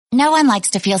No one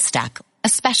likes to feel stuck,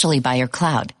 especially by your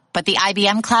cloud. But the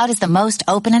IBM Cloud is the most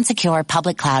open and secure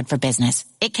public cloud for business.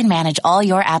 It can manage all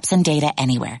your apps and data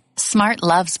anywhere. Smart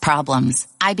loves problems.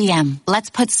 IBM, let's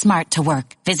put smart to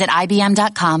work. Visit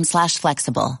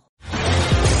IBM.com/flexible.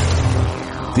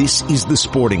 This is The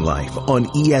Sporting Life on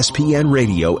ESPN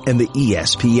Radio and the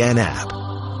ESPN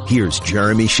app. Here's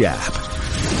Jeremy Schaap.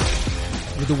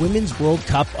 With the Women's World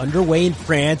Cup underway in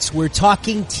France, we're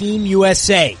talking Team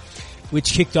USA,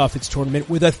 which kicked off its tournament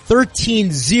with a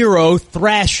 13-0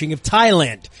 thrashing of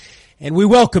Thailand. And we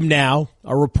welcome now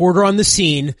our reporter on the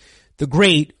scene, the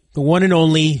great, the one and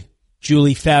only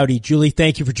Julie Foudy. Julie,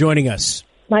 thank you for joining us.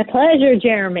 My pleasure,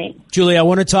 Jeremy. Julie, I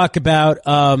want to talk about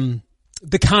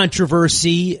the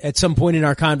controversy at some point in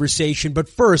our conversation. But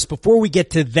first, before we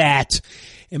get to that,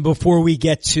 and before we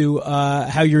get to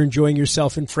how you're enjoying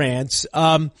yourself in France,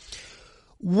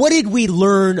 what did we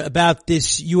learn about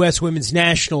this U.S. women's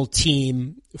national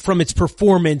team from its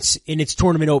performance in its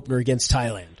tournament opener against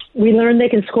Thailand? We learned they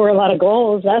can score a lot of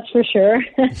goals, that's for sure.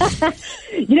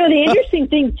 The interesting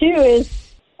thing, too, is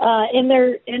in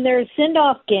their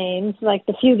send-off games, like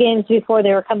the few games before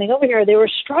they were coming over here, they were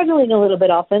struggling a little bit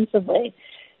offensively.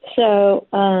 So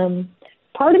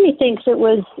part of me thinks it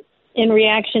was in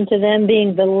reaction to them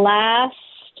being the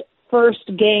first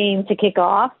game to kick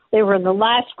off. They were in the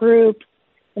last group,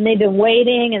 and they've been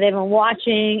waiting, and they've been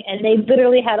watching, and they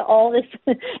literally had all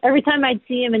this. Every time I'd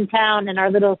see them in town, in our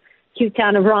little cute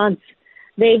town of Reims,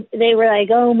 they were like,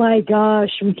 "Oh my gosh,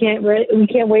 we can't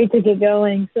wait to get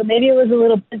going." So maybe it was a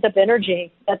little pent up energy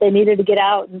that they needed to get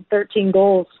out, and 13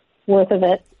 goals worth of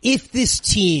it. If this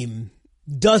team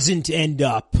doesn't end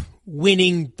up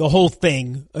winning the whole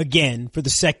thing again for the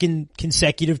second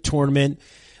consecutive tournament,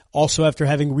 also after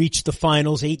having reached the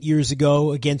finals 8 years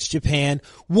ago against Japan,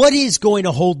 what is going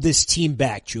to hold this team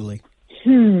back, Julie?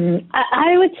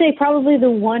 I would say probably the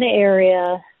one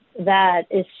area that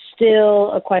is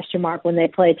still a question mark when they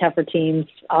play tougher teams.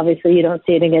 Obviously, you don't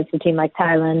see it against a team like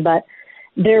Thailand, but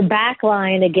their back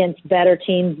line against better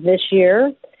teams this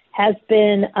year has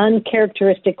been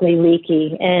uncharacteristically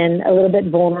leaky and a little bit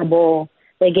vulnerable.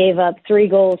 They gave up 3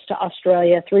 goals to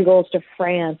Australia, 3 goals to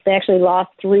France. They actually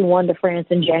lost 3-1 to France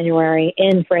in January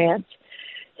in France.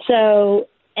 So,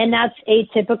 and that's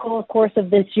atypical, of course,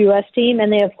 of this U.S. team.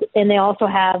 And they also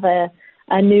have a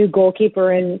new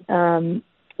goalkeeper in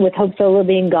with Hope Solo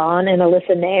being gone, and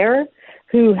Alyssa Nair,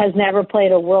 who has never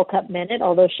played a World Cup minute,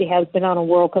 although she has been on a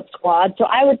World Cup squad. So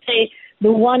I would say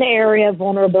the one area of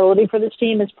vulnerability for this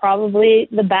team is probably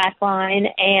the back line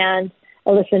and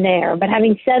Alyssa Nair. But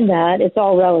having said that, it's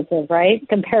all relative, right?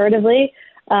 Comparatively,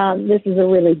 this is a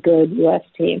really good U.S.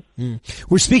 team.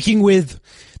 We're speaking with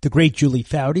the great Julie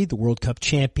Foudy, the World Cup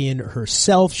champion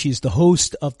herself. She's the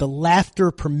host of the Laughter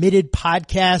Permitted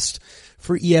podcast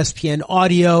for ESPN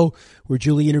Audio, where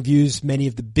Julie interviews many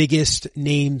of the biggest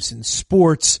names in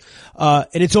sports. And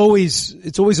it's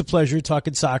always a pleasure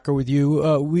talking soccer with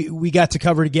you. We got to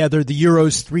cover together the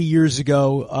Euros 3 years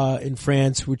ago, in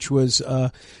France, which was,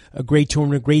 a great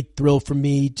tournament, a great thrill for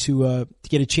me to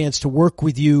get a chance to work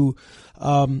with you.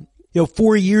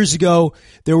 4 years ago,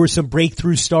 there were some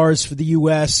breakthrough stars for the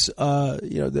U.S.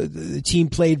 The team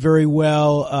played very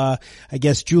well. I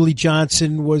guess Julie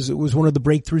Johnson was one of the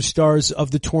breakthrough stars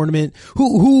of the tournament.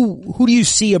 Who do you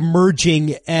see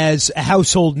emerging as a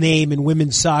household name in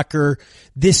women's soccer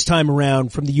this time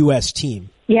around from the U.S. team?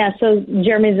 Yeah, so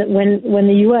Jeremy, when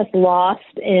the U.S. lost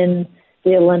in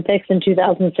the Olympics in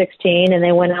 2016, and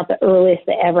they went out the earliest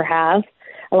they ever have,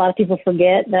 a lot of people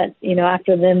forget that,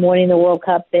 after them winning the World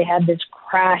Cup, they had this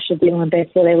crash at the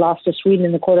Olympics where they lost to Sweden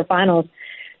in the quarterfinals.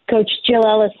 Coach Jill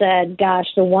Ellis said, gosh,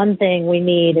 the one thing we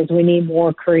need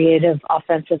more creative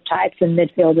offensive types in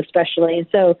midfield especially. And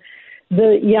so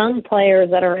the young players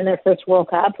that are in their first World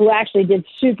Cup, who actually did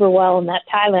super well in that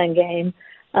Thailand game,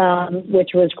 which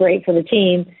was great for the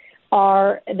team,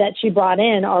 that she brought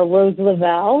in are Rose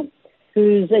Lavelle,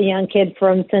 who's a young kid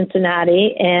from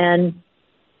Cincinnati, and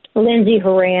Lindsay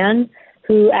Horan,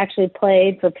 who actually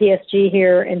played for PSG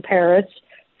here in Paris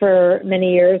for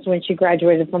many years when she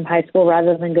graduated from high school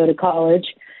rather than go to college.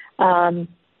 And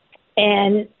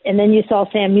then you saw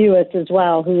Sam Mewis as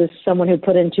well, who is someone who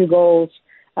put in 2 goals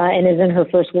and is in her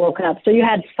first World Cup. So you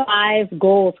had 5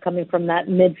 goals coming from that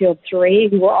midfield 3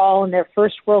 who were all in their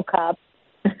first World Cup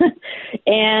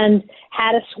and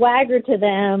had a swagger to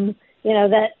them,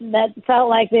 that felt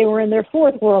like they were in their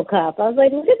 4th World Cup. I was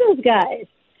like, look at those guys.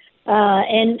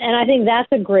 And I think that's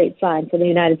a great sign for the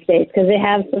United States because they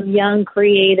have some young,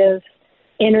 creative,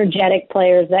 energetic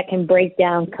players that can break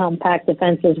down compact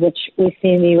defenses, which we've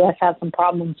seen the U.S. have some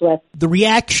problems with. The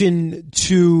reaction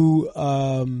to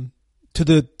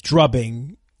the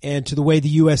drubbing and to the way the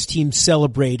U.S. team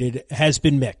celebrated has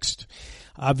been mixed.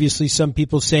 Obviously, some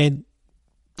people saying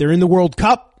they're in the World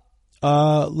Cup.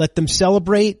 Let them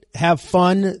celebrate, have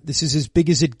fun. This is as big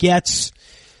as it gets.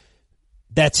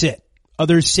 That's it.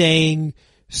 Others saying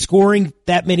scoring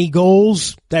that many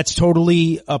goals, that's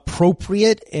totally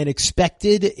appropriate and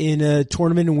expected in a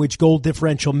tournament in which goal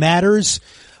differential matters.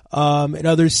 And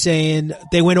others saying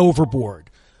they went overboard.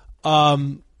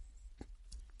 And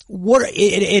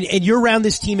you're around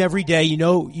this team every day. You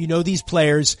know these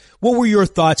players. What were your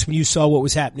thoughts when you saw what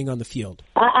was happening on the field?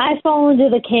 I fall into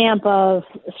the camp of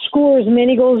score as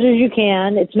many goals as you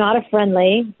can. It's not a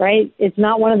friendly, right? It's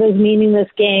not one of those meaningless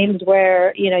games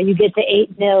where, you get to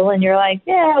 8-0 and you're like,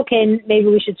 yeah, okay, maybe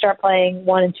we should start playing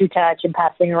 1 and 2 touch and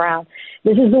passing around.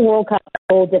 This is the World Cup.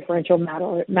 Goal differential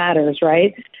matters,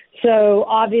 right? So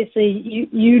obviously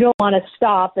you don't want to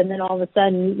stop and then all of a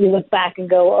sudden you look back and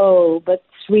go, oh, but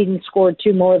Sweden scored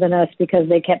 2 more than us because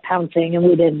they kept pouncing and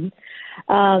we didn't.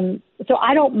 So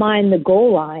I don't mind the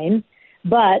goal line,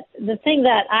 but the thing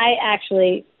that I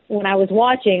actually, when I was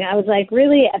watching, I was like,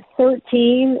 really at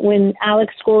 13, when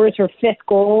Alex scores her 5th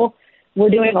goal, we're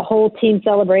doing a whole team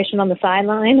celebration on the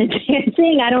sideline and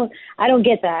dancing. I don't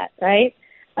get that, right?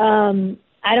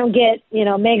 I don't get,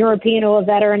 Megan Rapinoe, a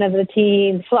veteran of the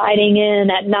team, sliding in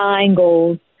at 9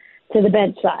 goals to the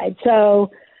bench side.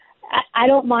 So I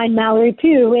don't mind Mallory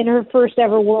Pugh in her first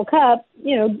ever World Cup,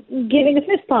 giving a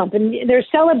fist pump. And there's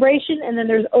celebration and then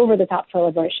there's over-the-top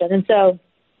celebration. And so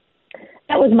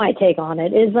that was my take on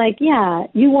it, is like, yeah,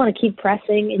 you want to keep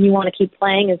pressing and you want to keep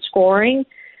playing and scoring,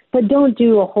 but don't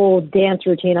do a whole dance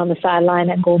routine on the sideline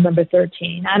at goal number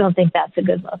 13. I don't think that's a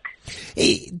good look.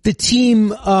 The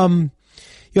team,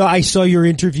 I saw your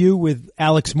interview with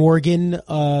Alex Morgan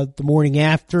the morning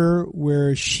after,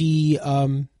 where she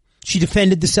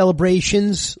defended the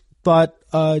celebrations, but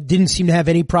didn't seem to have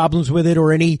any problems with it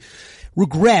or any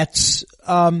regrets.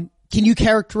 Can you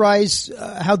characterize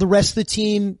how the rest of the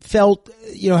team felt,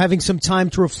 having some time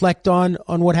to reflect on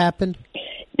what happened?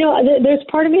 There's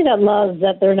part of me that loves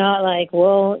that they're not like,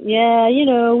 well, yeah,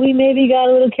 we maybe got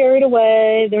a little carried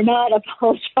away. They're not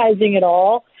apologizing at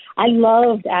all. I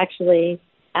loved, actually,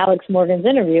 Alex Morgan's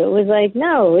interview. It was like,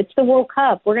 no, it's the World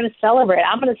Cup. We're going to celebrate.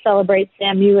 I'm going to celebrate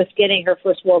Sam Ewis getting her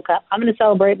first World Cup. I'm going to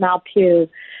celebrate Mal Pugh.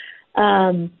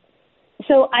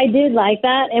 So I did like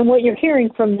that. And what you're hearing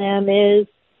from them is,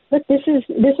 look, this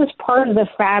is part of the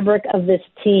fabric of this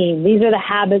team. These are the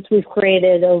habits we've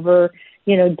created over,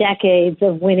 decades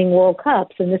of winning World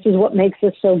Cups. And this is what makes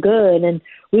us so good. And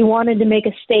we wanted to make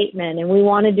a statement and we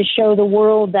wanted to show the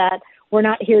world that we're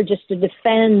not here just to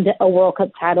defend a World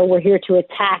Cup title. We're here to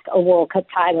attack a World Cup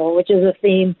title, which is a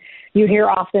theme you hear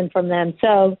often from them.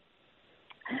 So,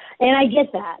 and I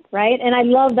get that, right? And I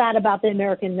love that about the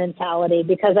American mentality,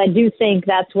 because I do think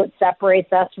that's what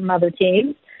separates us from other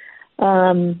teams.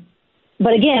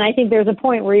 But again, I think there's a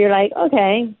point where you're like,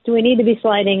 okay, do we need to be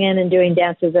sliding in and doing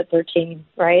dances at 13,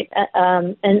 right?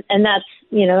 And that's,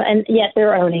 and yet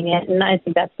they're owning it, and I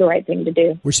think that's the right thing to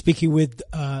do. We're speaking with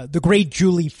the great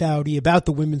Julie Foudy about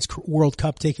the Women's World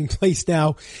Cup taking place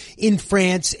now in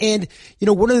France. And,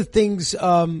 one of the things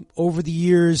over the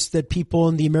years that people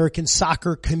in the American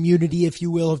soccer community, if you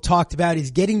will, have talked about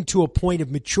is getting to a point of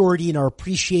maturity in our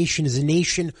appreciation as a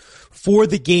nation for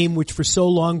the game, which for so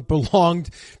long belonged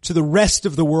to the rest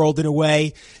of the world in a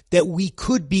way that we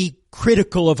could be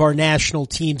critical of our national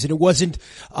teams. And it wasn't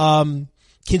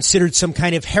considered some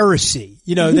kind of heresy,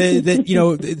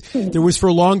 there was for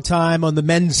a long time on the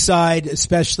men's side,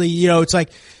 especially, it's like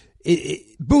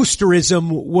boosterism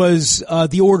was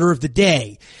the order of the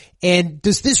day. And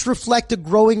does this reflect a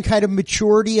growing kind of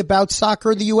maturity about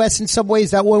soccer in the U.S. in some ways?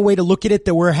 Is that one way to look at it,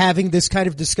 that we're having this kind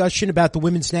of discussion about the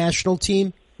women's national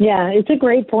team? Yeah, it's a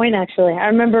great point, actually. I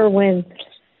remember when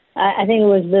I think it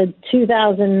was the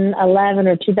 2011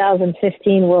 or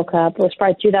 2015 World Cup. It was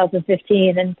probably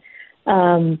 2015. And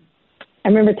I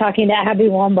remember talking to Abby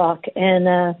Wambach, and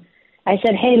I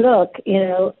said, hey, look,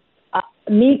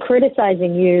 me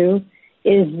criticizing you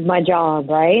is my job,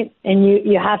 right? And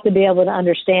you have to be able to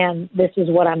understand this is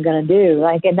what I'm going to do.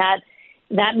 And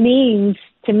that means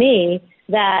to me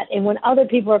that, and when other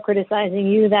people are criticizing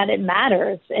you, that it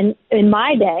matters. And in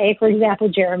my day, for example,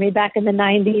 Jeremy, back in the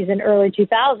 90s and early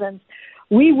 2000s,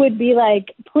 we would be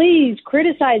like, please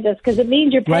criticize us because it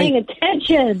means you're paying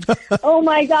attention. Oh,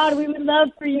 my God, we would love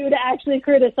for you to actually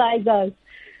criticize us.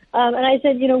 And I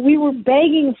said, we were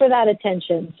begging for that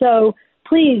attention. So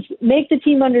please make the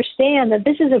team understand that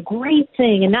this is a great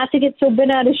thing and not to get so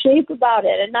bent out of shape about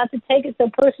it and not to take it so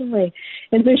personally.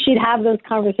 And so she'd have those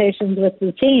conversations with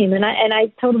the team. And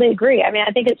I totally agree. I mean,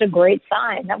 I think it's a great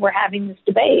sign that we're having this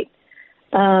debate.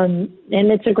 And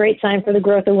it's a great sign for the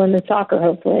growth of women's soccer,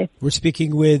 hopefully. We're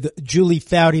speaking with Julie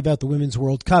Foudy about the Women's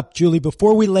World Cup. Julie,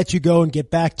 before we let you go and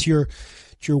get back to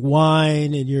your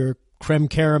wine and your creme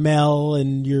caramel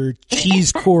and your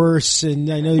cheese course, and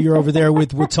I know you're over there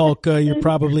with Witulka, you're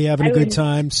probably having a good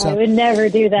time. So I would never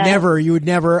do that. Never, you would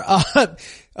never.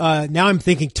 Now I'm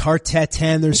thinking tarte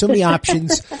tatin. There's so many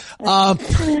options.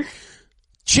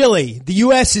 Chile. The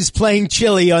U.S. is playing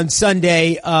Chile on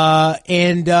Sunday,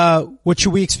 and what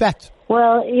should we expect?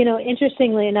 Well,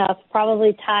 interestingly enough,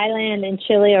 probably Thailand and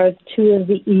Chile are two of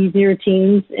the easier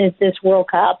teams at this World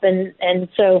Cup, and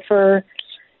so for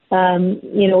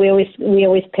we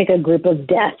always pick a group of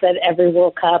death at every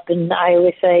World Cup, and I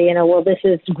always say, this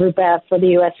is Group F for the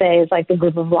USA is like the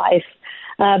group of life,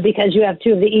 because you have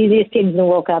two of the easiest teams in the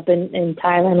World Cup in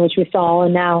Thailand, which we saw,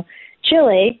 and now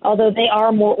Chile, although they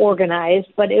are more organized,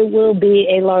 but it will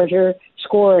be a larger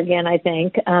score again, I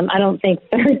think. I don't think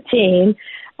 13,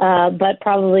 but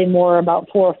probably more about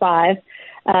 4 or 5.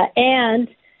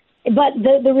 But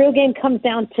the real game comes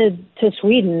down to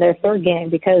Sweden, their third game,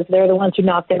 because they're the ones who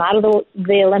knocked them out of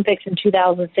the Olympics in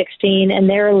 2016, and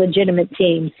they're a legitimate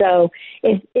team. So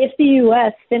if the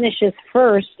U.S. finishes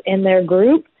first in their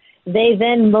group, they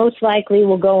then most likely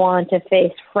will go on to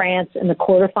face France in the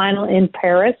quarterfinal in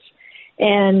Paris.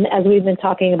 And as we've been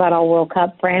talking about all World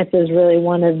Cup, France is really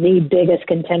one of the biggest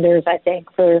contenders, I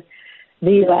think, for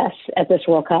the U.S. at this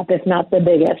World Cup, if not the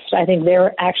biggest. I think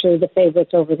they're actually the favorites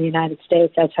over the United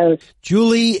States as hosts.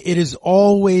 Julie, it is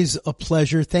always a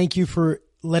pleasure. Thank you for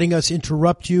letting us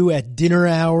interrupt you at dinner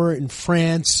hour in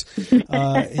France.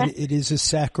 It is a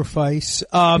sacrifice.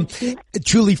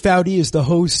 Julie Foudy is the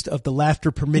host of the Laughter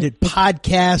Permitted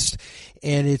podcast,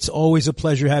 and it's always a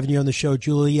pleasure having you on the show,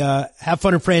 Julie. Have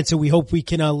fun in France, and we hope we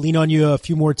can lean on you a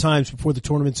few more times before the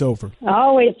tournament's over.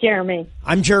 Always, Jeremy.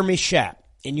 I'm Jeremy Schaap,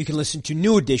 and you can listen to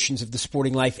new editions of The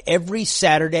Sporting Life every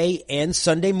Saturday and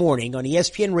Sunday morning on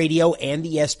ESPN Radio and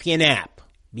the ESPN app,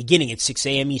 beginning at 6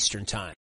 a.m. Eastern Time.